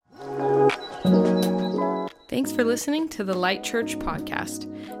Thanks for listening to the Light Church podcast.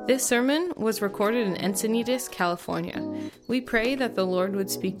 This sermon was recorded in Encinitas, California. We pray that the Lord would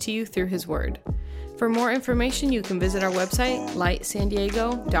speak to you through His Word. For more information, you can visit our website,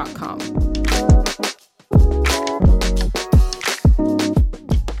 lightsandiego.com.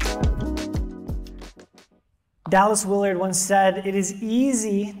 Dallas Willard once said, "It is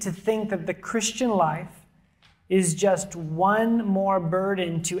easy to think that the Christian life is just one more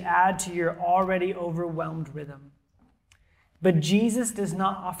burden to add to your already overwhelmed rhythm. But Jesus does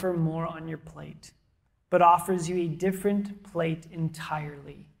not offer more on your plate, but offers you a different plate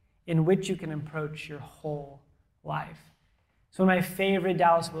entirely, in which you can approach your whole life." It's one of my favorite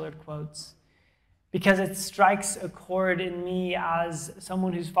Dallas Willard quotes, because it strikes a chord in me as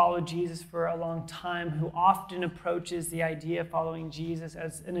someone who's followed Jesus for a long time, who often approaches the idea of following Jesus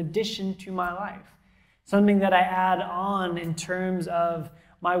as an addition to my life. Something that I add on in terms of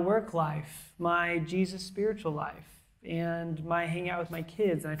my work life, my Jesus spiritual life, and my hang out with my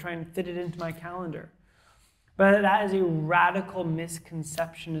kids, and I try and fit it into my calendar. But that is a radical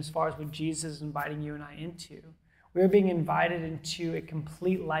misconception as far as what Jesus is inviting you and I into. We're being invited into a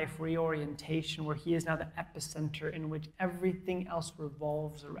complete life reorientation where He is now the epicenter in which everything else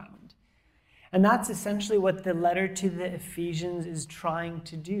revolves around. And that's essentially what the letter to the Ephesians is trying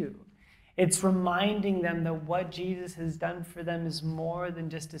to do. It's reminding them that what Jesus has done for them is more than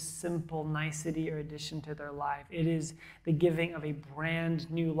just a simple nicety or addition to their life. It is the giving of a brand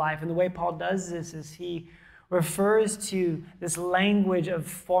new life. And the way Paul does this is he refers to this language of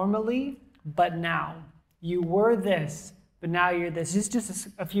formerly, but now. You were this, but now you're this. Just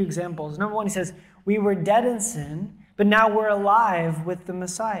a few examples. Number one, he says, we were dead in sin, but now we're alive with the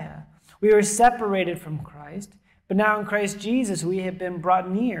Messiah. We were separated from Christ, but now in Christ Jesus we have been brought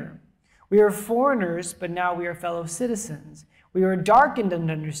near. We are foreigners, but now we are fellow citizens. We were darkened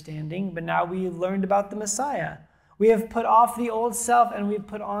in understanding, but now we learned about the Messiah. We have put off the old self, and we have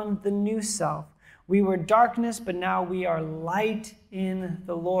put on the new self. We were darkness, but now we are light in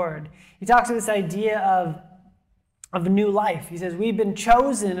the Lord. He talks about this idea of new life. He says, we've been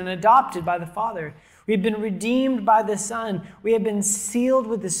chosen and adopted by the Father. We've been redeemed by the Son. We have been sealed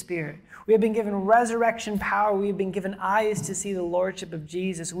with the Spirit. We have been given resurrection power. We have been given eyes to see the lordship of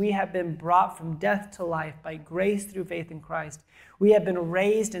Jesus. We have been brought from death to life by grace through faith in Christ. We have been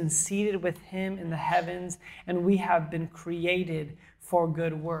raised and seated with Him in the heavens, and we have been created for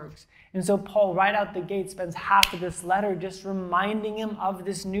good works. And so Paul, right out the gate, spends half of this letter just reminding him of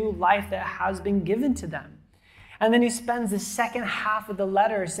this new life that has been given to them. And then he spends the second half of the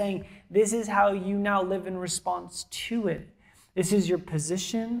letter saying, this is how you now live in response to it. This is your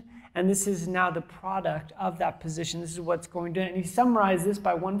position, and this is now the product of that position. This is what's going to, and he summarized this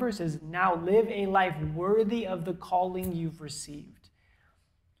by one verse, is now live a life worthy of the calling you've received.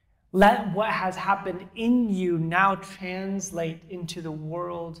 Let what has happened in you now translate into the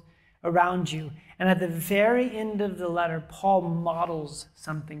world around you. And at the very end of the letter, Paul models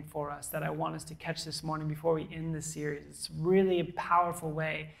something for us that I want us to catch this morning before we end this series. It's really a powerful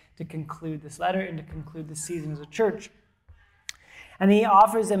way to conclude this letter and to conclude this season as a church. And he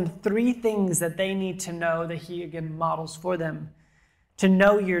offers them three things that they need to know that he, again, models for them. To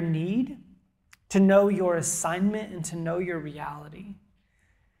know your need, to know your assignment, and to know your reality.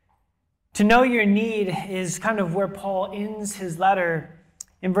 To know your need is kind of where Paul ends his letter.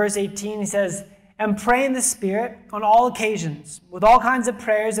 In verse 18, he says, and pray in the Spirit on all occasions, with all kinds of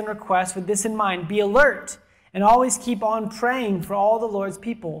prayers and requests. With this in mind, be alert and always keep on praying for all the Lord's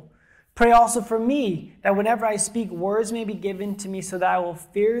people. Pray also for me, that whenever I speak, words may be given to me, so that I will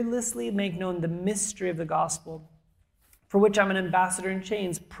fearlessly make known the mystery of the gospel, for which I'm an ambassador in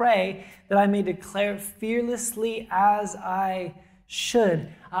chains. Pray that I may declare it fearlessly as I should.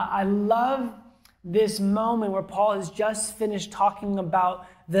 I love this moment where Paul has just finished talking about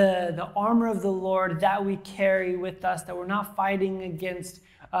the armor of the Lord that we carry with us, that we're not fighting against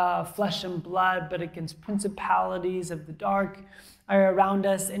flesh and blood, but against principalities of the dark around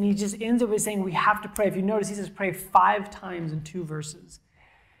us. And he just ends it with saying we have to pray. If you notice, he says pray 5 times in 2 verses.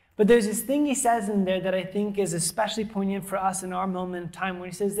 But there's this thing he says in there that I think is especially poignant for us in our moment in time, when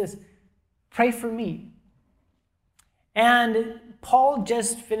he says this, pray for me. And Paul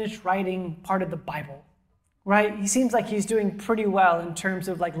just finished writing part of the Bible, right? He seems like he's doing pretty well in terms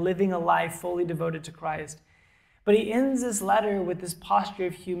of like living a life fully devoted to Christ. But he ends this letter with this posture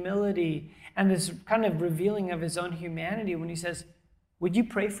of humility and this kind of revealing of his own humanity when he says, would you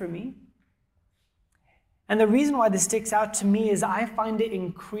pray for me? And the reason why this sticks out to me is I find it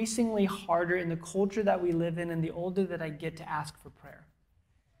increasingly harder in the culture that we live in and the older that I get to ask for prayer.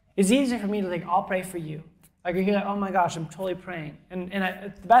 It's easier for me to like, I'll pray for you. Like you hear that, oh my gosh, I'm totally praying. And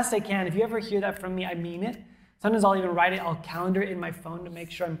the best I can, if you ever hear that from me, I mean it. Sometimes I'll even I'll calendar it in my phone to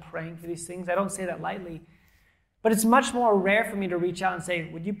make sure I'm praying for these things. I don't say that lightly. But it's much more rare for me to reach out and say,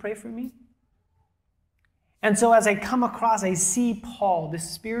 would you pray for me? And so as I come across, I see Paul, this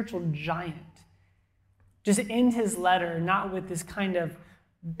spiritual giant, just end his letter, not with this kind of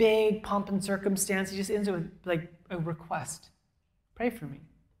big pomp and circumstance. He just ends it with like a request. Pray for me.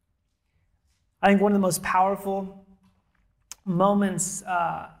 I think one of the most powerful moments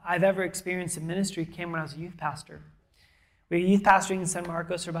I've ever experienced in ministry came when I was a youth pastor. We were youth pastoring in San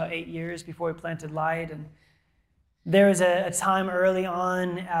Marcos for about 8 years before we planted Light. And there was a time early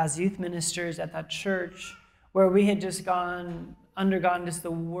on as youth ministers at that church where we had just undergone just the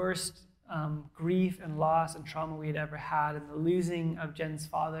worst grief and loss and trauma we had ever had, and the losing of Jen's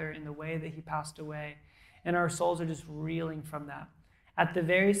father in the way that he passed away. And our souls are just reeling from that. At the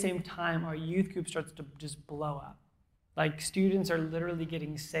very same time, our youth group starts to just blow up. Like, students are literally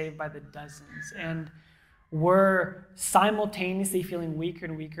getting saved by the dozens. And we're simultaneously feeling weaker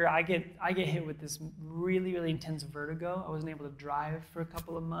and weaker. I get hit with this really, really intense vertigo. I wasn't able to drive for a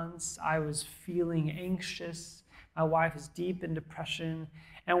couple of months. I was feeling anxious. My wife is deep in depression.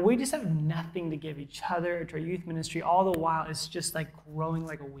 And we just have nothing to give each other, to our youth ministry. All the while, it's just like growing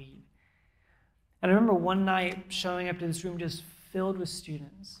like a weed. And I remember one night showing up to this room just filled with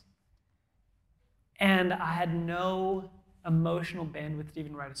students. And I had no emotional bandwidth to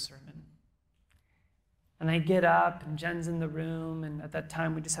even write a sermon. And I get up, and Jen's in the room, and at that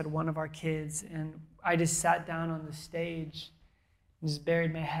time we just had one of our kids, and I just sat down on the stage and just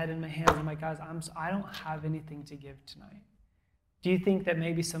buried my head in my hands. I'm like, guys, I don't have anything to give tonight. Do you think that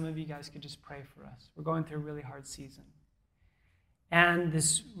maybe some of you guys could just pray for us? We're going through a really hard season. And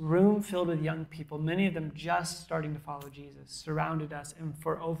this room filled with young people, many of them just starting to follow Jesus, surrounded us, and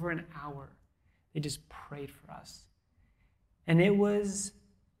for over an hour, they just prayed for us. And it was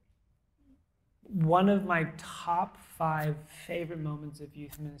one of my top 5 favorite moments of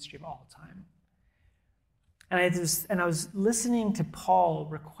youth ministry of all time. And I was listening to Paul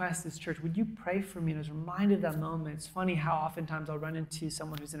request this church, would you pray for me? And I was reminded of that moment. It's funny how oftentimes I'll run into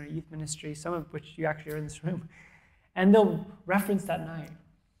someone who's in our youth ministry, some of which you actually are in this room, and they'll reference that night.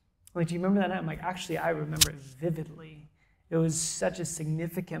 Like, do you remember that night? I'm like, actually, I remember it vividly. It was such a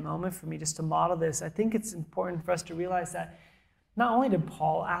significant moment for me just to model this. I think it's important for us to realize that not only did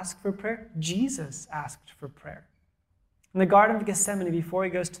Paul ask for prayer, Jesus asked for prayer. In the Garden of Gethsemane, before he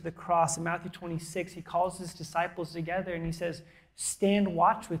goes to the cross, in Matthew 26, he calls his disciples together and he says, stand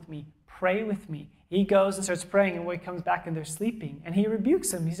watch with me, pray with me. He goes and starts praying, and when he comes back and they're sleeping, and he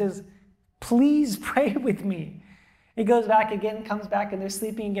rebukes them. He says, please pray with me. He goes back again, comes back, and they're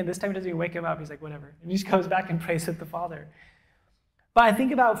sleeping again. This time he doesn't even wake him up. He's like, whatever. And he just goes back and prays with the Father. But I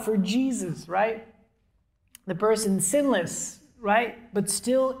think about for Jesus, right? The person sinless, right? But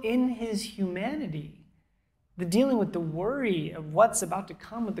still in his humanity, the dealing with the worry of what's about to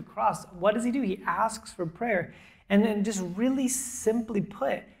come with the cross. What does he do? He asks for prayer. And then just really simply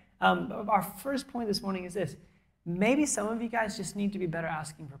put, our first point this morning is this. Maybe some of you guys just need to be better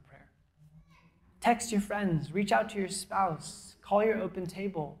asking for prayer. Text your friends, reach out to your spouse, call your open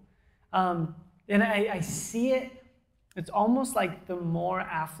table. And I see it, it's almost like the more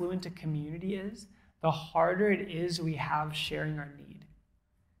affluent a community is, the harder it is we have sharing our need.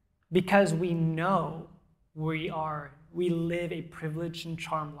 Because we know we live a privileged and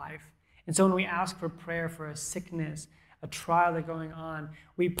charmed life. And so when we ask for prayer for a sickness, a trial that's going on,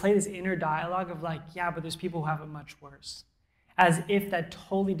 we play this inner dialogue of like, yeah, but there's people who have it much worse. As if that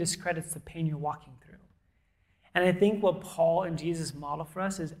totally discredits the pain you're walking through. And I think what Paul and Jesus model for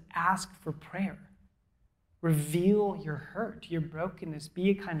us is ask for prayer. Reveal your hurt, your brokenness. Be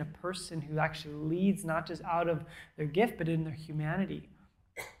a kind of person who actually leads not just out of their gift, but in their humanity.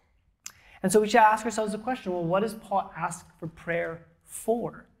 And so we should ask ourselves the question, well, what does Paul ask for prayer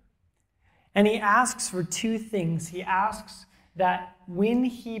for? And he asks for 2 things. He asks that when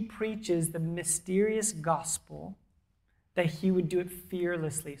he preaches the mysterious gospel, that he would do it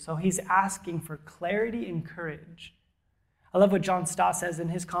fearlessly. So he's asking for clarity and courage. I love what John Stott says in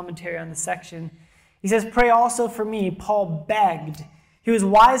his commentary on the section. He says, pray also for me, Paul begged. He was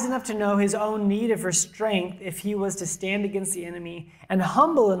wise enough to know his own need for strength if he was to stand against the enemy, and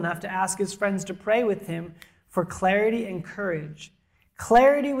humble enough to ask his friends to pray with him for clarity and courage.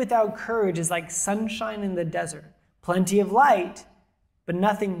 Clarity without courage is like sunshine in the desert. Plenty of light, but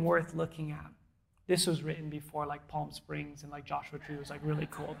nothing worth looking at. This was written before like Palm Springs and like Joshua Tree was like really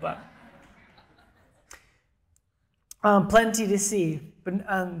cool, but plenty to see,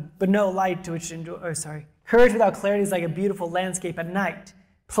 but no light to which to enjoy. Courage without clarity is like a beautiful landscape at night.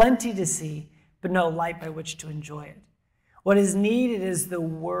 Plenty to see, but no light by which to enjoy it. What is needed is the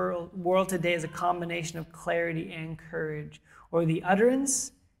world today is a combination of clarity and courage, or the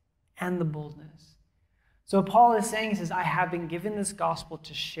utterance and the boldness. So Paul is saying, he says, I have been given this gospel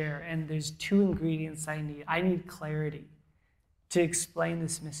to share, and there's two ingredients I need. I need clarity to explain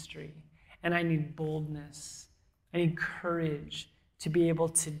this mystery, and I need boldness. I need courage to be able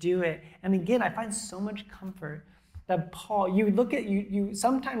to do it. And again, I find so much comfort that Paul, you look at, you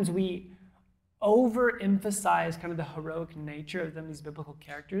sometimes we overemphasize kind of the heroic nature of them, these biblical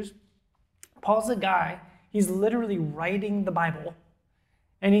characters. Paul's a guy, he's literally writing the Bible,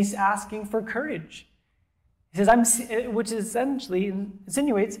 and he's asking for courage. He says, which essentially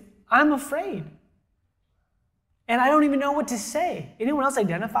insinuates, I'm afraid. And I don't even know what to say. Anyone else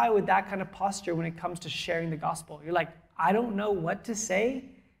identify with that kind of posture when it comes to sharing the gospel? You're like, I don't know what to say,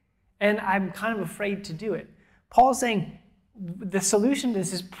 and I'm kind of afraid to do it. Paul's saying the solution to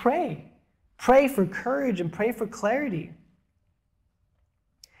this is pray. Pray for courage and pray for clarity.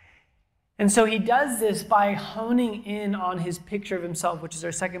 And so he does this by honing in on his picture of himself, which is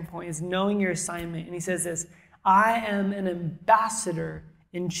our second point, is knowing your assignment. And he says this, I am an ambassador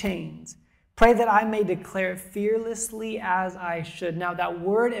in chains. Pray that I may declare it fearlessly as I should. Now, that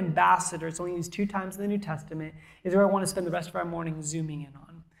word ambassador, it's only used 2 times in the New Testament, is where I want to spend the rest of our morning zooming in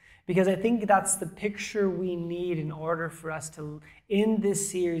on. Because I think that's the picture we need in order for us to end this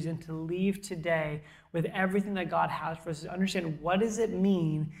series and to leave today with everything that God has for us, to understand what does it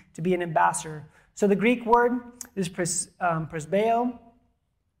mean to be an ambassador. So the Greek word is presbeo,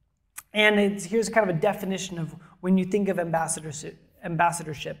 and here's kind of a definition of when you think of ambassadorship.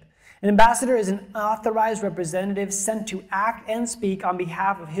 An ambassador is an authorized representative sent to act and speak on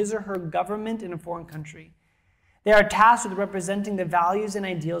behalf of his or her government in a foreign country. They are tasked with representing the values and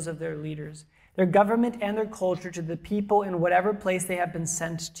ideals of their leaders, their government, and their culture to the people in whatever place they have been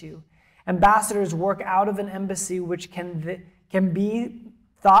sent to. Ambassadors work out of an embassy, which can be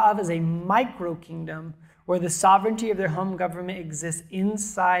thought of as a micro-kingdom where the sovereignty of their home government exists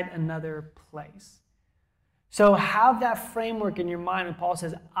inside another place. So have that framework in your mind when Paul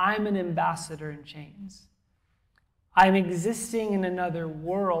says, I'm an ambassador in chains. I'm existing in another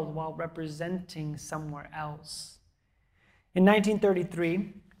world while representing somewhere else. In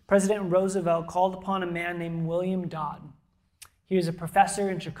 1933, President Roosevelt called upon a man named William Dodd. He was a professor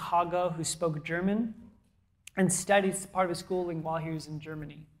in Chicago who spoke German and studied part of his schooling while he was in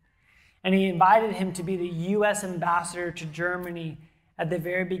Germany. And he invited him to be the U.S. ambassador to Germany at the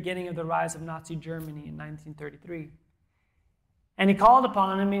very beginning of the rise of Nazi Germany in 1933. And he called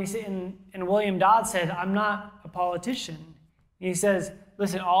upon him, and William Dodd said, I'm not a politician. And he says,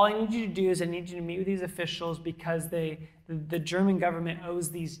 listen, all I need you to do is I need you to meet with these officials because the German government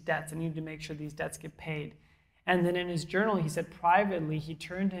owes these debts. I need to make sure these debts get paid. And then in his journal, he said privately, he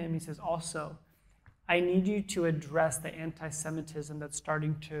turned to him, he says, also, I need you to address the anti-Semitism that's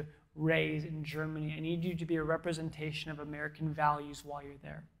starting to raise in Germany. I need you to be a representation of American values while you're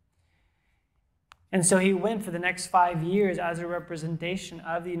there. And so he went for the next 5 years as a representation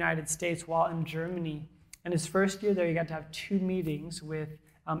of the United States while in Germany. And his first year there, he got to have 2 meetings with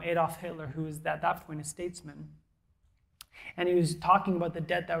Adolf Hitler, who was at that point a statesman. And he was talking about the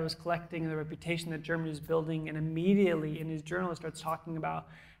debt that was collecting and the reputation that Germany was building. And immediately in his journal, he starts talking about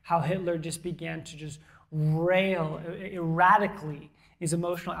how Hitler just began to just rail erratically his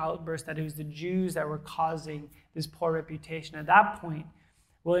emotional outburst that it was the Jews that were causing this poor reputation. At that point,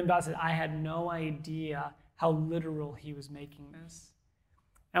 William Dodd said, I had no idea how literal he was making this.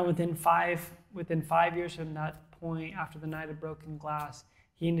 And within five years from that point, after the night of broken glass,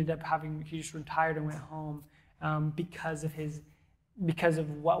 he just retired and went home because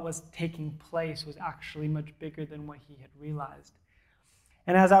of what was taking place was actually much bigger than what he had realized.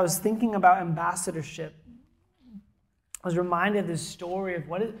 And as I was thinking about ambassadorship, I was reminded of this story of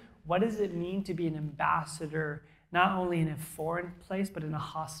what does it mean to be an ambassador, not only in a foreign place, but in a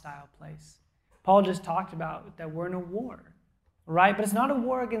hostile place. Paul just talked about that we're in a war, right? But it's not a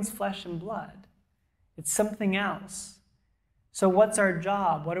war against flesh and blood. It's something else. So what's our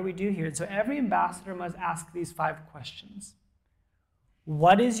job? What do we do here? And so every ambassador must ask these 5 questions.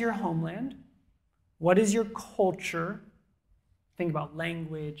 What is your homeland? What is your culture? Think about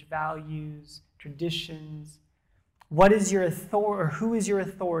language, values, traditions. What is your authority, or who is your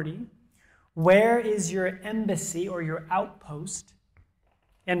authority? Where is your embassy or your outpost?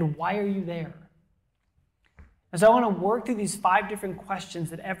 And why are you there? And so I want to work through these 5 different questions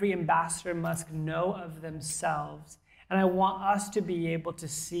that every ambassador must know of themselves. And I want us to be able to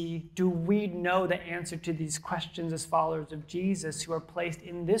see, do we know the answer to these questions as followers of Jesus who are placed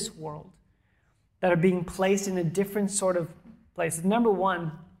in this world, that are being placed in a different sort of place? Number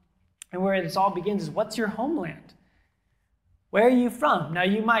 1, and where this all begins, is what's your homeland? Where are you from? Now,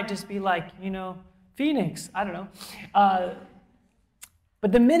 you might just be like, Phoenix. I don't know.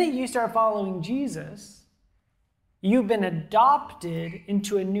 But the minute you start following Jesus, you've been adopted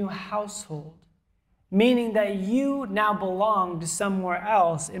into a new household, meaning that you now belong to somewhere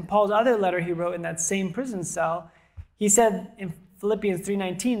else. In Paul's other letter he wrote in that same prison cell, he said in Philippians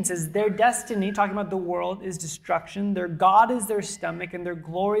 3:19, says, their destiny, talking about the world, is destruction. Their God is their stomach, and their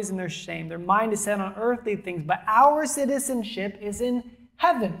glory is in their shame. Their mind is set on earthly things, but our citizenship is in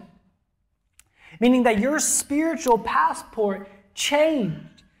heaven. Meaning that your spiritual passport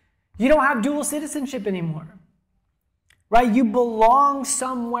changed. You don't have dual citizenship anymore. Right? You belong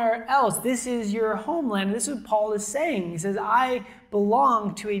somewhere else. This is your homeland. This is what Paul is saying. He says, I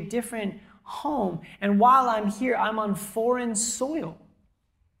belong to a different home. And while I'm here, I'm on foreign soil.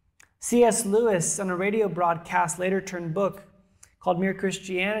 C.S. Lewis, on a radio broadcast, later turned book called Mere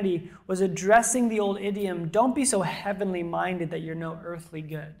Christianity, was addressing the old idiom, don't be so heavenly minded that you're no earthly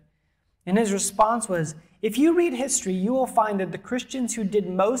good. And his response was, if you read history, you will find that the Christians who did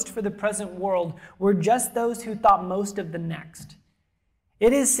most for the present world were just those who thought most of the next.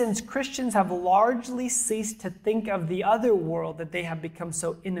 It is since Christians have largely ceased to think of the other world that they have become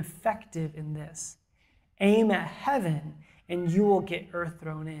so ineffective in this. Aim at heaven, and you will get earth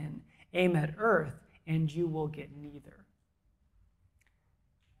thrown in. Aim at earth, and you will get neither.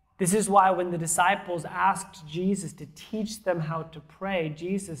 This is why when the disciples asked Jesus to teach them how to pray,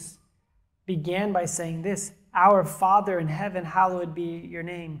 Jesus began by saying this, our Father in heaven, hallowed be your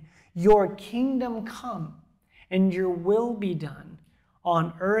name. Your kingdom come, and your will be done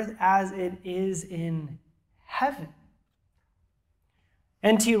on earth as it is in heaven.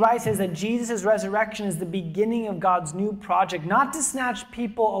 N.T. Wright says that Jesus' resurrection is the beginning of God's new project, not to snatch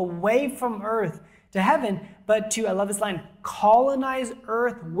people away from earth to heaven, but to, I love this line, colonize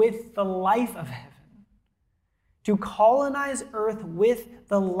earth with the life of heaven. To colonize earth with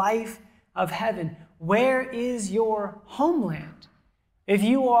the life of heaven. Where is your homeland? If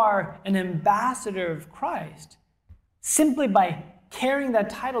you are an ambassador of Christ, simply by carrying that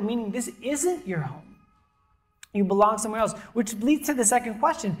title, meaning this isn't your home. You belong somewhere else, which leads to the second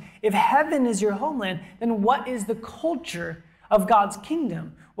question. If heaven is your homeland, then what is the culture of God's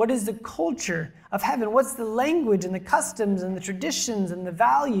kingdom? What is the culture of heaven? What's the language and the customs and the traditions and the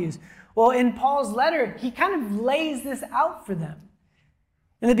values? Well, in Paul's letter, he kind of lays this out for them.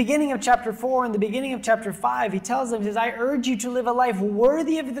 In the beginning of chapter 4 and the beginning of chapter 5, he tells them, he says, I urge you to live a life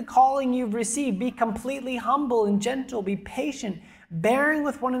worthy of the calling you've received. Be completely humble and gentle. Be patient, bearing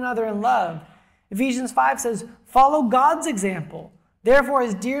with one another in love. Ephesians 5 says, follow God's example. Therefore,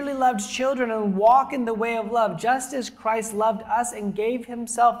 as dearly loved children, and walk in the way of love, just as Christ loved us and gave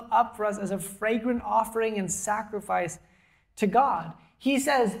himself up for us as a fragrant offering and sacrifice to God. He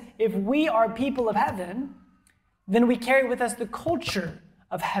says, if we are people of heaven, then we carry with us the culture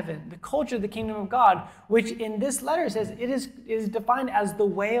of heaven, the culture of the kingdom of God, which in this letter says it is defined as the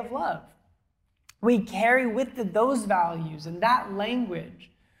way of love. We carry with it those values and that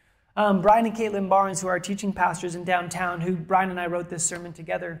language. Brian and Caitlin Barnes, who are teaching pastors in downtown, who Brian and I wrote this sermon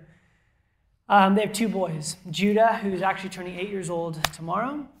together, they have two boys. Judah, who's actually turning 8 years old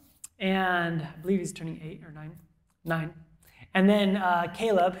tomorrow, and I believe he's turning 8 or 9. And then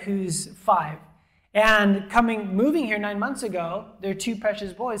Caleb, who's 5. And moving here 9 months ago, their two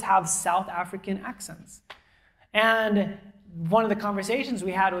precious boys have South African accents. And one of the conversations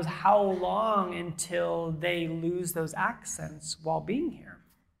we had was how long until they lose those accents while being here.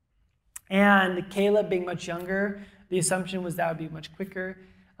 And Caleb, being much younger, the assumption was that would be much quicker.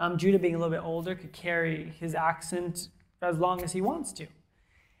 Judah, being a little bit older, could carry his accent as long as he wants to.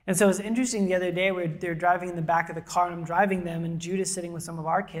 And so it was interesting the other day, they're driving in the back of the car, and I'm driving them, and Judah's sitting with some of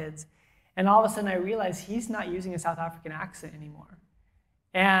our kids. And all of a sudden I realized he's not using a South African accent anymore.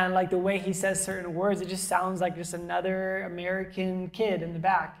 And like the way he says certain words, it just sounds like just another American kid in the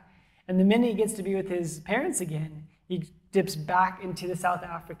back. And the minute he gets to be with his parents again, he dips back into the South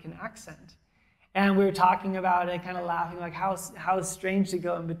African accent. And we were talking about it, kind of laughing, like how strange to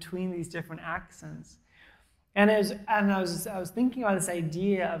go in between these different accents. And I was thinking about this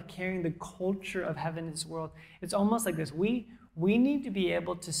idea of carrying the culture of heaven in this world. It's almost like this. We need to be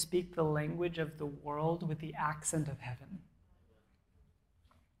able to speak the language of the world with the accent of heaven.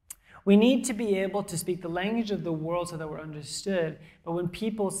 We need to be able to speak the language of the world so that we're understood. But when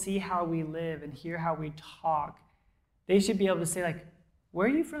people see how we live and hear how we talk, they should be able to say, like, where are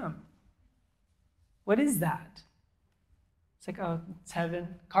you from? What is that? It's like, oh, it's heaven.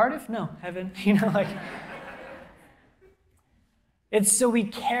 Cardiff? No, heaven. It's so we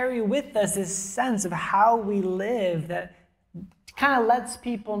carry with us this sense of how we live that kind of lets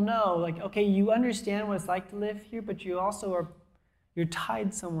people know, like, okay, you understand what it's like to live here, but you also are You're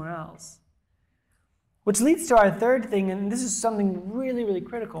tied somewhere else. Which leads to our third thing, and this is something really, really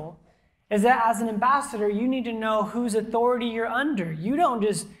critical, is that as an ambassador, you need to know whose authority you're under. You don't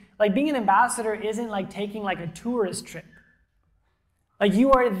just, being an ambassador isn't like taking a tourist trip.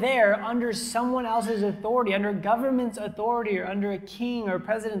 You are there under someone else's authority, under government's authority, or under a king or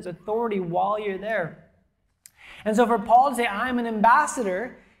president's authority while you're there. And so for Paul to say, I'm an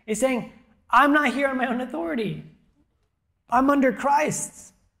ambassador, is saying, I'm not here on my own authority. I'm under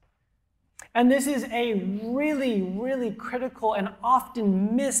Christ's. And this is a really, really critical and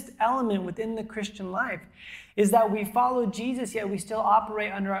often missed element within the Christian life, is that we follow Jesus, yet we still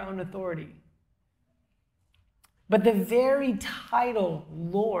operate under our own authority. But the very title,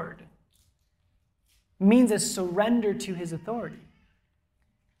 Lord, means a surrender to his authority.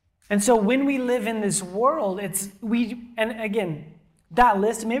 And so when we live in this world, and again, that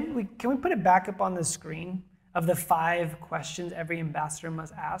list, can we put it back up on the screen of the 5 questions every ambassador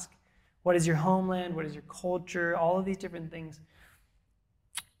must ask? What is your homeland? What is your culture? All of these different things.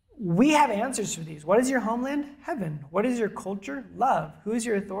 We have answers for these. What is your homeland? Heaven. What is your culture? Love. Who is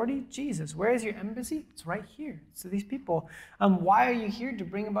your authority? Jesus. Where is your embassy? It's right here. So these people. Why are you here? To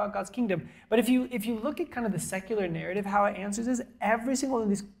bring about God's kingdom. But if you look at kind of the secular narrative, how it answers this, every single one of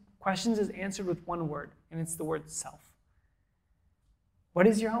these questions is answered with one word, and it's the word self. What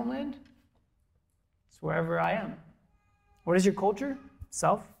is your homeland? It's wherever I am. What is your culture?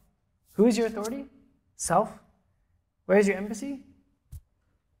 Self. Who is your authority? Self. Where is your embassy?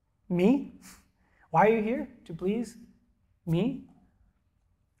 Me. Why are you here? To please me.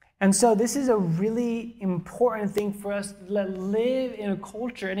 And so this is a really important thing for us to live in a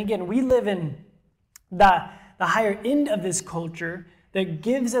culture. And again, we live in the higher end of this culture that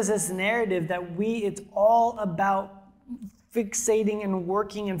gives us this narrative that it's all about fixating and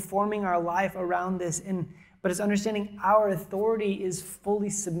working and forming our life around this. But it's understanding our authority is fully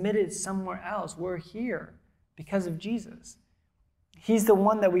submitted somewhere else. We're here because of Jesus. He's the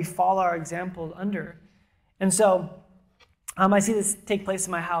one that we follow our example under. And so I see this take place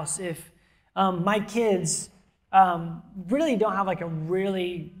in my house. If my kids really don't have a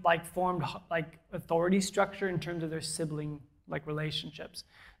really formed authority structure in terms of their sibling relationships.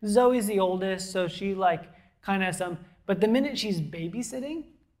 Zoe's the oldest, so she kind of has some. But the minute she's babysitting,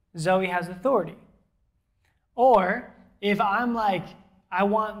 Zoe has authority. Or if I'm I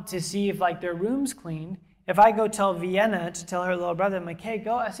want to see if their room's cleaned, if I go tell Vienna to tell her little brother, I'm hey,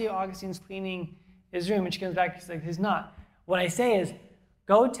 go, I see Augustine's cleaning his room, and she comes back, she's he's not. What I say is,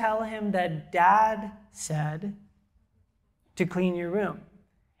 go tell him that Dad said to clean your room.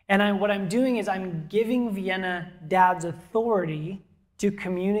 And what I'm doing is I'm giving Vienna Dad's authority to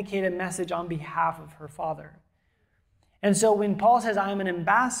communicate a message on behalf of her father. And so when Paul says I'm an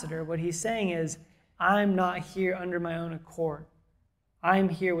ambassador, what he's saying is, I'm not here under my own accord. I'm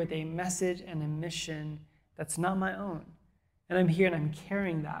here with a message and a mission that's not my own. And I'm here and I'm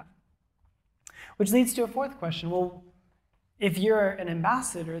carrying that. Which leads to a fourth question. Well, if you're an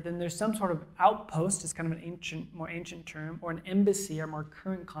ambassador, then there's some sort of outpost, it's kind of an more ancient term, or an embassy, or more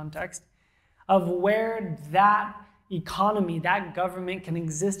current context, of where that economy, that government can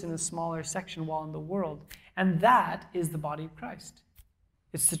exist in a smaller section while in the world. And that is the body of Christ.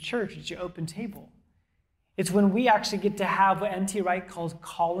 It's the church, it's your open table. It's when we actually get to have what N.T. Wright calls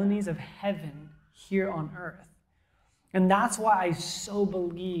colonies of heaven here on earth. And that's why I so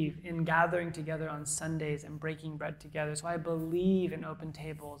believe in gathering together on Sundays and breaking bread together. It's why I believe in open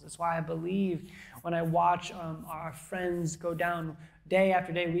tables. It's why I believe when I watch our friends go down day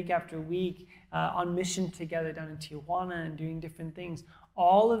after day, week after week, on mission together down in Tijuana and doing different things.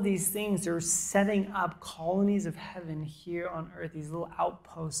 All of these things are setting up colonies of heaven here on earth, these little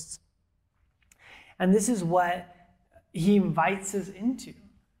outposts. And this is what he invites us into,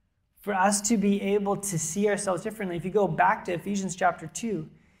 for us to be able to see ourselves differently. If you go back to Ephesians chapter 2,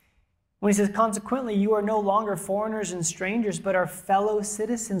 when he says, consequently, you are no longer foreigners and strangers, but are fellow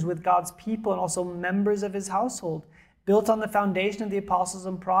citizens with God's people and also members of his household, built on the foundation of the apostles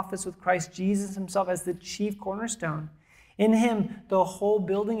and prophets, with Christ Jesus himself as the chief cornerstone. In him, the whole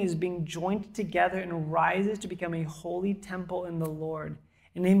building is being joined together and rises to become a holy temple in the Lord.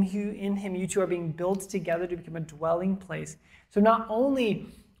 And in him, you two are being built together to become a dwelling place. So not only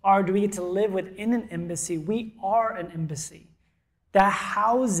do we get to live within an embassy, we are an embassy that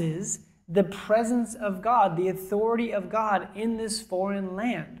houses the presence of God, the authority of God in this foreign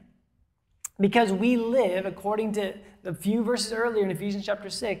land. Because we live, according to the few verses earlier in Ephesians chapter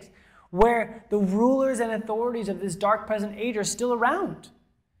 6, where the rulers and authorities of this dark present age are still around.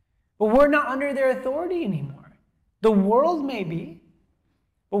 But we're not under their authority anymore. The world may be,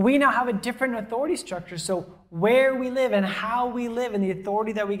 but we now have a different authority structure. So where we live and how we live and the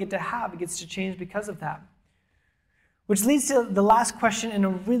authority that we get to have, it gets to change because of that. Which leads to the last question, and a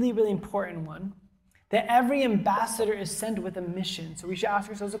really, really important one, that every ambassador is sent with a mission. So we should ask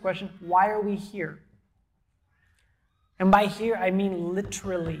ourselves the question, why are we here? And by here, I mean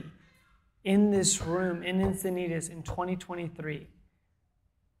literally in this room, in Encinitas in 2023.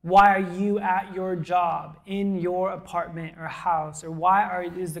 Why are you at your job, in your apartment or house? Or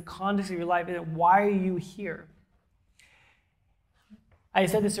is the context of your life, why are you here? I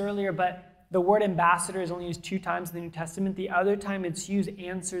said this earlier, but the word ambassador is only used 2 times in the New Testament. The other time it's used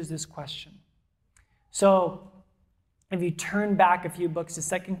answers this question. So if you turn back a few books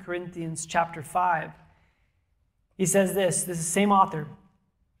to 2 Corinthians chapter 5, he says this is the same author.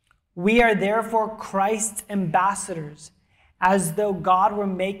 We are therefore Christ's ambassadors, as though God were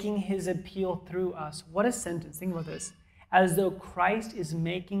making his appeal through us. What a sentence. Think about this. As though Christ is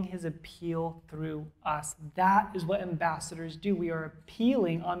making his appeal through us. That is what ambassadors do. We are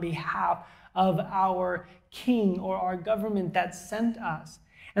appealing on behalf of our king or our government that sent us.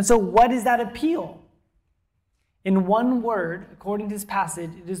 And so what is that appeal? In one word, according to this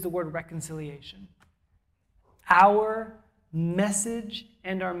passage, it is the word reconciliation. Our message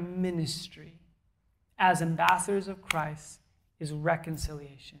and our ministry as ambassadors of Christ is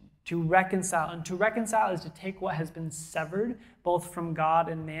reconciliation. To reconcile. And to reconcile is to take what has been severed, both from God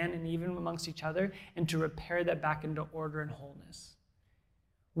and man and even amongst each other, and to repair that back into order and wholeness.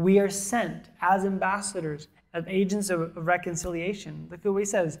 We are sent as ambassadors, as agents of reconciliation. Look at what he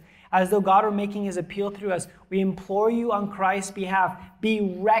says. As though God were making his appeal through us, we implore you on Christ's behalf,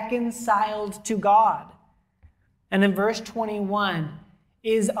 be reconciled to God. And in verse 21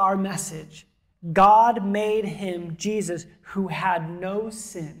 is our message. God made him, Jesus, who had no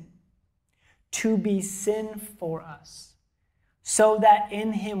sin, to be sin for us, so that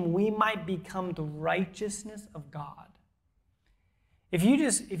in him we might become the righteousness of God. If you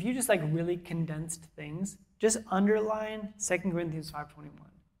just like really condensed things, just underline 2 Corinthians 5:21.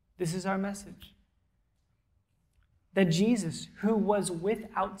 This is our message. That Jesus, who was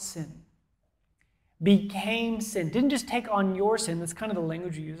without sin, became sin. Didn't just take on your sin. That's kind of the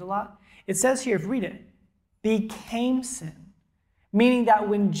language you use a lot. It says here, if you read it, became sin. Meaning that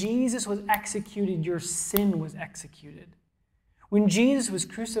when Jesus was executed, your sin was executed. When Jesus was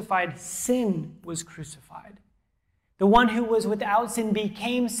crucified, sin was crucified. The one who was without sin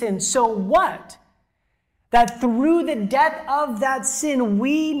became sin. So what? That through the death of that sin,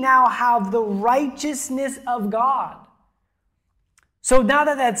 we now have the righteousness of God. So now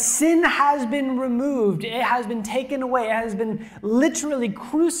that sin has been removed, it has been taken away, it has been literally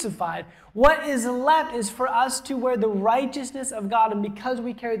crucified, what is left is for us to wear the righteousness of God. And because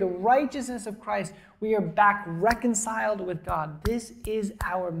we carry the righteousness of Christ, we are back reconciled with God. This is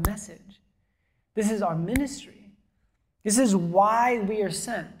our message. This is our ministry. This is why we are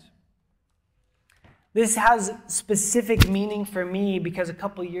sent. This has specific meaning for me because a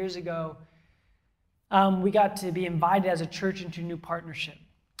couple years ago, we got to be invited as a church into a new partnership.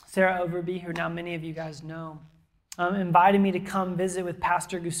 Sarah Overby, who now many of you guys know, invited me to come visit with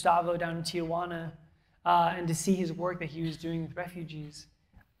Pastor Gustavo down in Tijuana and to see his work that he was doing with refugees.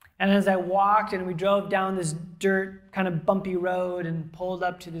 And as I walked and we drove down this dirt kind of bumpy road and pulled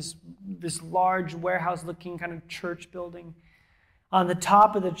up to this large warehouse-looking kind of church building, on the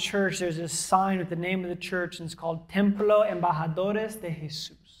top of the church there's a sign with the name of the church, and it's called Templo Embajadores de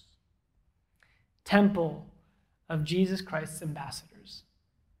Jesús. Temple of Jesus Christ's ambassadors.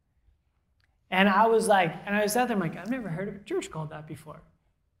 And I was out there, I'm like, I've never heard of a church called that before.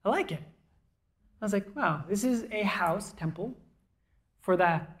 I like it. I was like, wow, this is a house, temple, for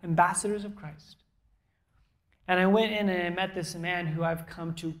the ambassadors of Christ. And I went in and I met this man who I've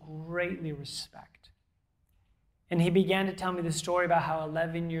come to greatly respect. And he began to tell me the story about how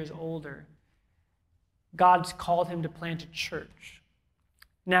 11 years older, God called him to plant a church.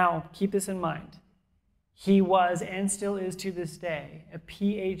 Now, keep this in mind. He was, and still is to this day, a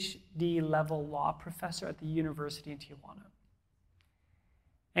PhD level law professor at the university in Tijuana.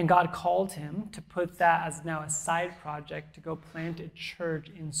 And God called him to put that as now a side project to go plant a church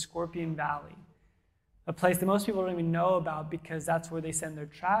in Scorpion Valley, a place that most people don't even know about because that's where they send their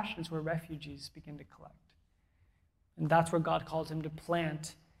trash, and it's where refugees begin to collect. And that's where God called him to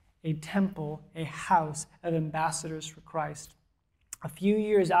plant a temple, a house of ambassadors for Christ. A few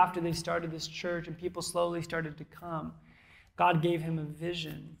years after they started this church and people slowly started to come, God gave him a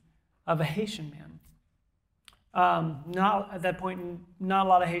vision of a Haitian man. At that point, not a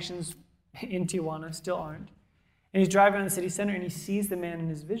lot of Haitians in Tijuana, still aren't. And he's driving around the city center and he sees the man in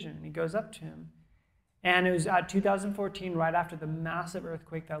his vision and he goes up to him. And it was at 2014, right after the massive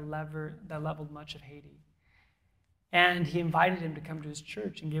earthquake that leveled much of Haiti. And he invited him to come to his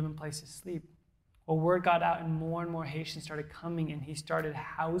church and give him a place to sleep. Well, word got out and more Haitians started coming, and he started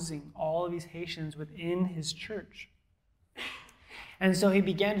housing all of these Haitians within his church. And so he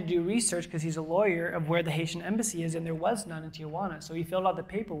began to do research, because he's a lawyer, of where the Haitian embassy is, and there was none in Tijuana. So he filled out the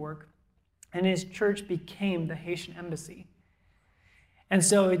paperwork, and his church became the Haitian embassy. And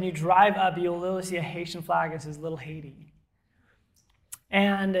so when you drive up, you'll literally see a Haitian flag that says Little Haiti.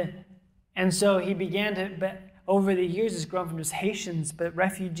 And so he began to, but over the years, it's grown from just Haitians, but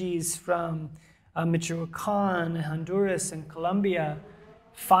refugees from Michoacan, Honduras, and Colombia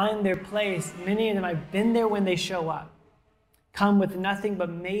find their place. Many of them, I've been there when they show up, come with nothing but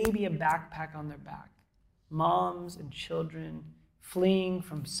maybe a backpack on their back. Moms and children fleeing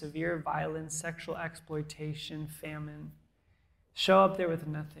from severe violence, sexual exploitation, famine, show up there with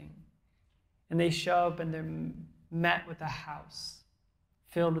nothing. And they show up and they're met with a house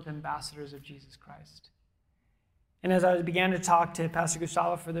filled with ambassadors of Jesus Christ. And as I began to talk to Pastor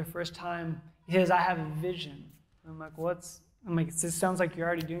Gustavo for the first time, he says, I have a vision. I'm like, this sounds like you're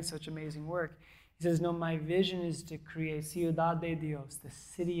already doing such amazing work. He says, no, my vision is to create Ciudad de Dios, the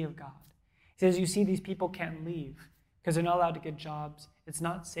city of God. He says, you see, these people can't leave because they're not allowed to get jobs. It's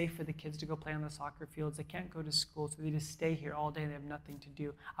not safe for the kids to go play on the soccer fields. They can't go to school, so they just stay here all day and they have nothing to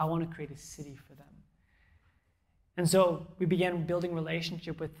do. I want to create a city for them. And so we began building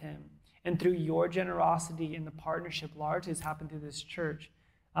relationship with him. And through your generosity and the partnership largely has happened through this church,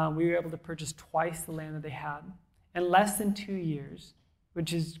 we were able to purchase twice the land that they had in less than 2 years,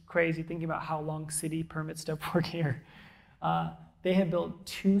 which is crazy thinking about how long city permit stuff work here. They have built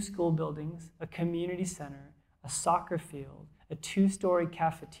 2 school buildings, a community center, a soccer field, a 2-story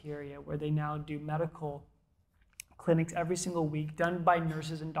cafeteria where they now do medical clinics every single week done by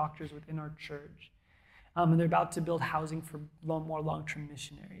nurses and doctors within our church. And they're about to build housing for more long-term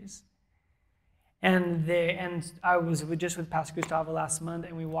missionaries. And I was just with Pastor Gustavo last month,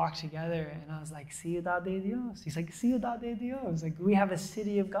 and we walked together, and I was like, Ciudad de Dios. He's like, Ciudad de Dios. Like, we have a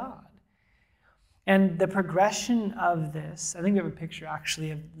city of God. And the progression of this, I think we have a picture, actually,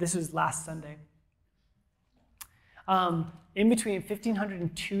 of this was last Sunday. In between 1,500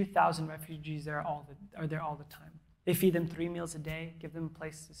 and 2,000 refugees are there all the time. They feed them 3 meals a day, give them a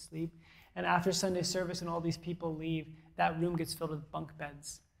place to sleep. And after Sunday service and all these people leave, that room gets filled with bunk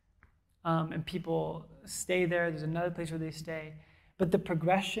beds. And people stay there. There's another place where they stay. But the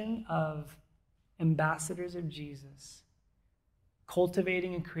progression of ambassadors of Jesus,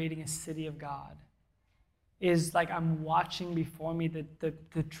 cultivating and creating a city of God, is like I'm watching before me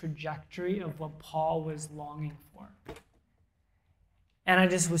the trajectory of what Paul was longing for. And I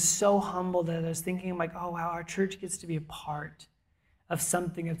just was so humbled that I was thinking, like, oh, wow, our church gets to be a part of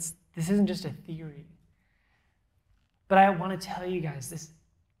something this isn't just a theory. But I want to tell you guys,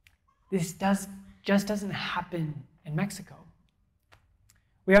 this just doesn't happen in Mexico.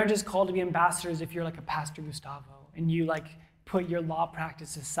 We aren't just called to be ambassadors if you're like a Pastor Gustavo and you like put your law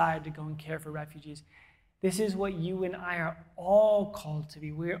practice aside to go and care for refugees. This is what you and I are all called to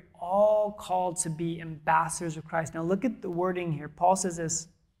be. We're all called to be ambassadors of Christ. Now look at the wording here. Paul says this,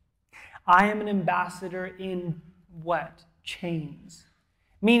 I am an ambassador in what? Chains.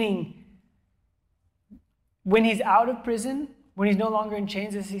 Meaning, when he's out of prison, when he's no longer in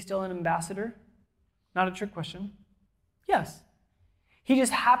chains, is he still an ambassador? Not a trick question. Yes. He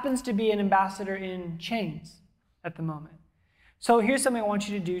just happens to be an ambassador in chains at the moment. So here's something I want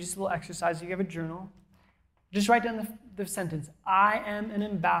you to do, just a little exercise. If you have a journal, just write down the sentence. I am an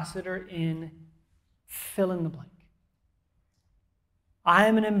ambassador in fill in the blank. I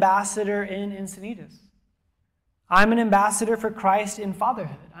am an ambassador in Encinitas. I'm an ambassador for Christ in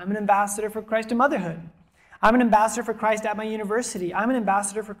fatherhood. I'm an ambassador for Christ in motherhood. I'm an ambassador for Christ at my university. I'm an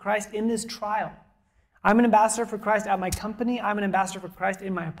ambassador for Christ in this trial. I'm an ambassador for Christ at my company. I'm an ambassador for Christ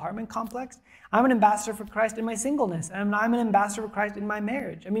in my apartment complex. I'm an ambassador for Christ in my singleness. And I'm an ambassador for Christ in my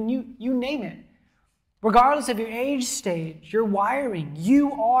marriage. I mean, you name it. Regardless of your age stage, your wiring,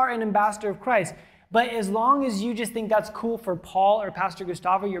 you are an ambassador of Christ. But as long as you just think that's cool for Paul or Pastor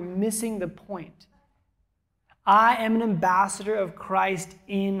Gustavo, you're missing the point. I am an ambassador of Christ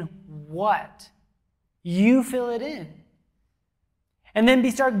in what? You fill it in. And then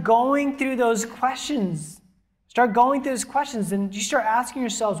start going through those questions. Start going through those questions and you start asking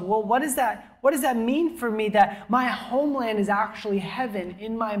yourselves, well, what does that mean for me that my homeland is actually heaven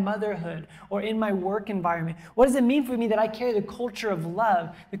in my motherhood or in my work environment? What does it mean for me that I carry the culture of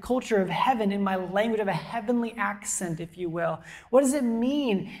love, the culture of heaven in my language, of a heavenly accent, if you will? What does it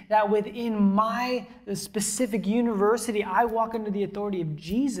mean that within my specific university, I walk under the authority of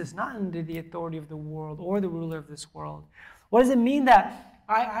Jesus, not under the authority of the world or the ruler of this world? What does it mean that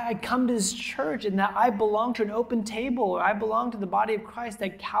I come to this church and that I belong to an open table, or I belong to the body of Christ,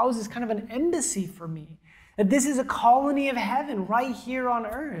 that houses kind of an embassy for me. That this is a colony of heaven right here on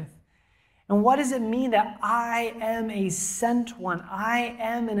earth. And what does it mean that I am a sent one? I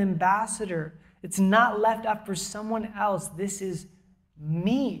am an ambassador. It's not left up for someone else. This is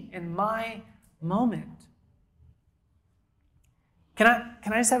me in my moment. Can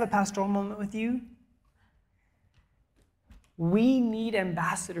I just have a pastoral moment with you? We need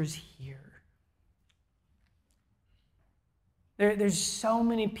ambassadors here. There's so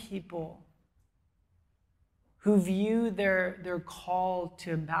many people who view their call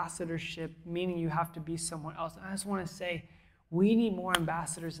to ambassadorship, meaning you have to be someone else. And I just want to say, we need more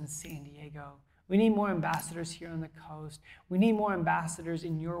ambassadors in San Diego. We need more ambassadors here on the coast. We need more ambassadors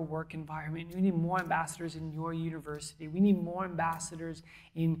in your work environment. We need more ambassadors in your university. We need more ambassadors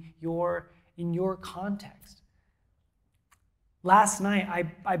in your context. Last night,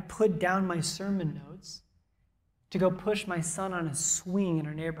 I put down my sermon notes to go push my son on a swing in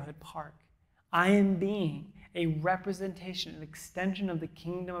our neighborhood park. I am being a representation, an extension of the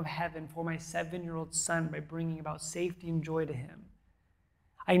kingdom of heaven for my 7-year-old son by bringing about safety and joy to him.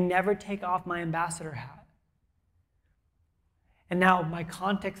 I never take off my ambassador hat. And now my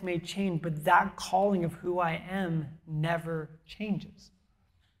context may change, but that calling of who I am never changes.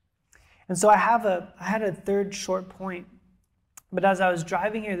 And so I had a third short point. But as I was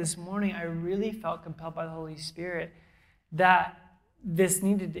driving here this morning, I really felt compelled by the Holy Spirit that this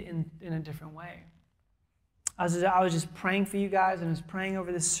needed to end in a different way. I was just praying for you guys, and I was praying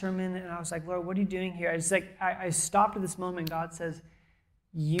over this sermon, and I was like, Lord, what are you doing here? I stopped at this moment, and God says,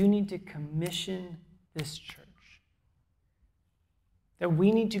 you need to commission this church. That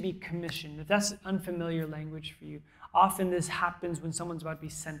we need to be commissioned. If that's unfamiliar language for you, often this happens when someone's about to be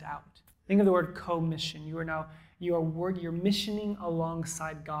sent out. Think of the word commission. You're missioning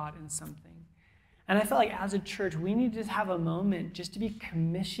alongside God in something. And I felt like as a church, we need to just have a moment just to be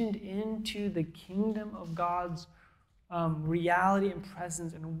commissioned into the kingdom of God's reality and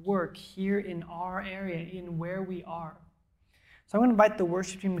presence and work here in our area, in where we are. So I'm going to invite the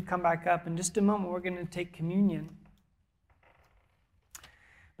worship team to come back up. In just a moment, we're going to take communion.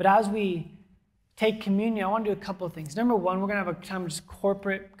 But as we take communion, I want to do a couple of things. Number one, we're going to have a time of just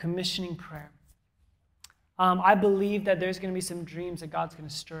corporate commissioning prayer. I believe that there's going to be some dreams that God's going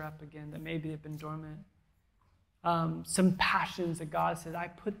to stir up again that maybe have been dormant. Some passions that God says, I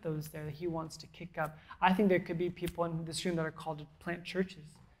put those there that he wants to kick up. I think there could be people in this room that are called to plant churches,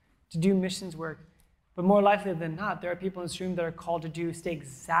 to do missions work. But more likely than not, there are people in this room that are called to stay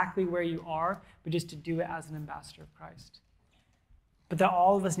exactly where you are, but just to do it as an ambassador of Christ. But that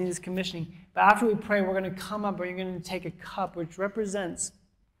all of us need is commissioning. But after we pray, we're going to come up and you're going to take a cup, which represents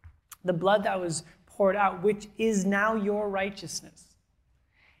the blood that was poured out, which is now your righteousness.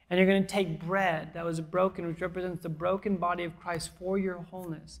 And you're going to take bread that was broken, which represents the broken body of Christ for your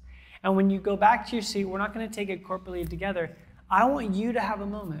wholeness. And when you go back to your seat, we're not going to take it corporately together. I want you to have a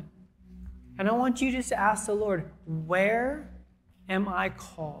moment. And I want you just to ask the Lord, where am I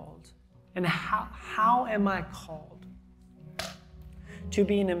called? And how am I called to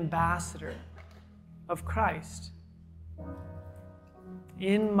be an ambassador of Christ?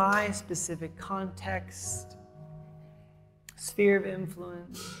 In my specific context, sphere of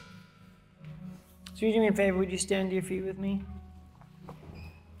influence. So you do me a favor, would you stand to your feet with me?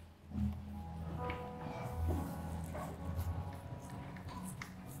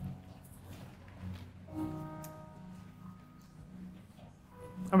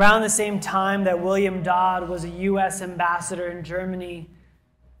 Around the same time that William Dodd was a U.S. ambassador in Germany,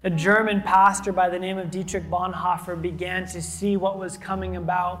 a German pastor by the name of Dietrich Bonhoeffer began to see what was coming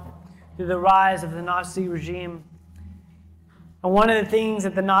about through the rise of the Nazi regime. And one of the things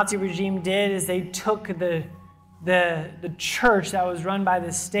that the Nazi regime did is they took the church that was run by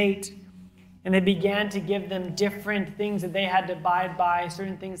the state and they began to give them different things that they had to abide by,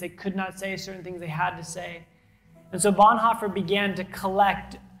 certain things they could not say, certain things they had to say. And so Bonhoeffer began to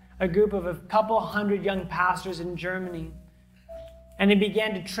collect a group of a couple hundred young pastors in Germany. And he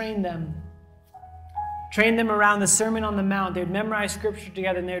began to train them around the Sermon on the Mount. They would memorize scripture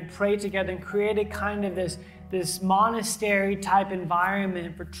together and they would pray together and created kind of this monastery type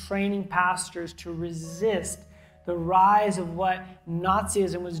environment for training pastors to resist the rise of what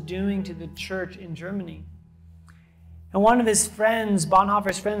Nazism was doing to the church in Germany. And one of his friends,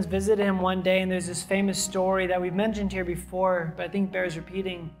 Bonhoeffer's friends, visited him one day, and there's this famous story that we've mentioned here before, but I think bears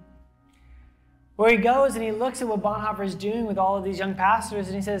repeating, where he goes and he looks at what Bonhoeffer is doing with all of these young pastors,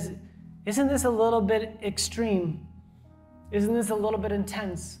 and he says, isn't this a little bit extreme? Isn't this a little bit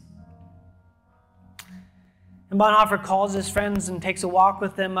intense? And Bonhoeffer calls his friends and takes a walk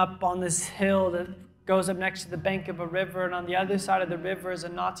with them up on this hill that goes up next to the bank of a river. And on the other side of the river is a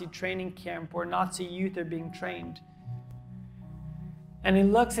Nazi training camp where Nazi youth are being trained. And he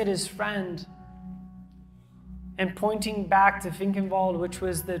looks at his friend and pointing back to Finkenwald, which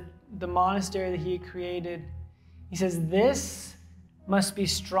was the monastery that he had created, he says, this must be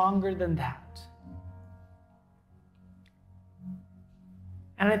stronger than that.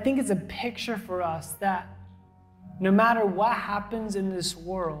 And I think it's a picture for us that no matter what happens in this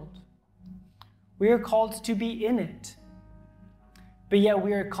world, we are called to be in it, but yet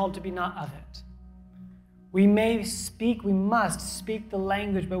we are called to be not of it. We must speak the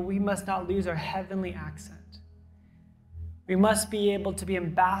language, but we must not lose our heavenly accent. We must be able to be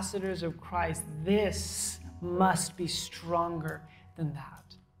ambassadors of Christ. This must be stronger than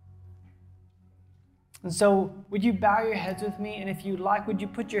that. And so, would you bow your heads with me? And if you'd like, would you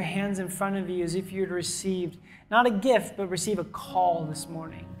put your hands in front of you as if you'd received, not a gift, but receive a call this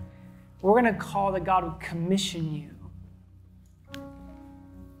morning? We're going to call that God would commission you.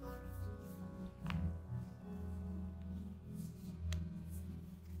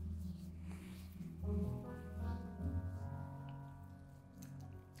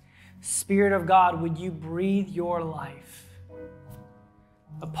 Spirit of God, would you breathe your life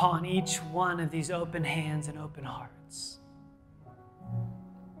upon each one of these open hands and open hearts?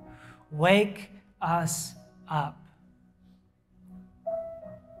 Wake us up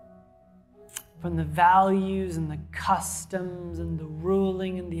from the values and the customs and the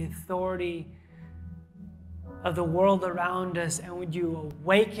ruling and the authority of the world around us, and would you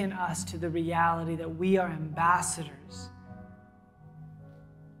awaken us to the reality that we are ambassadors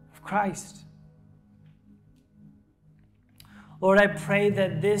of Christ. Lord, I pray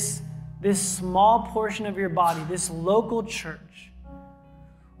that this small portion of your body, this local church,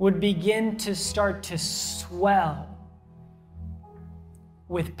 would begin to start to swell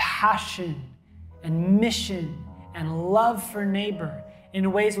with passion and mission and love for neighbor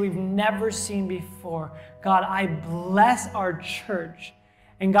in ways we've never seen before. God, I bless our church.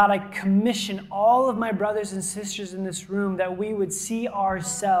 And God, I commission all of my brothers and sisters in this room that we would see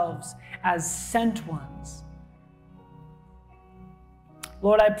ourselves as sent ones.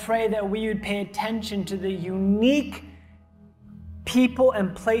 Lord, I pray that we would pay attention to the unique people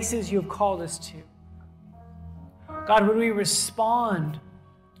and places you have called us to. God, would we respond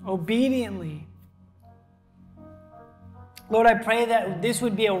obediently? Lord, I pray that this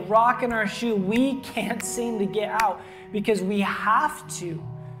would be a rock in our shoe we can't seem to get out, because we have to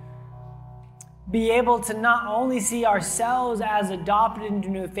be able to not only see ourselves as adopted into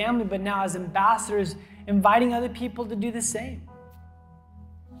a new family, but now as ambassadors, inviting other people to do the same.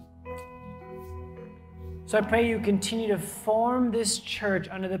 So I pray you continue to form this church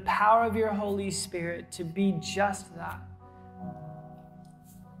under the power of your Holy Spirit to be just that.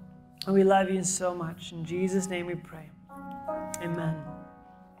 And we love you so much. In Jesus' name we pray. Amen.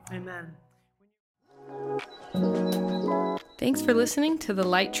 Amen. Thanks for listening to the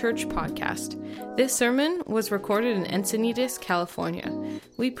Light Church podcast. This sermon was recorded in Encinitas, California.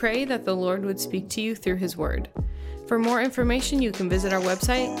 We pray that the Lord would speak to you through his word. For more information, you can visit our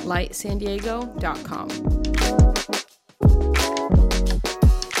website, lightsandiego.com.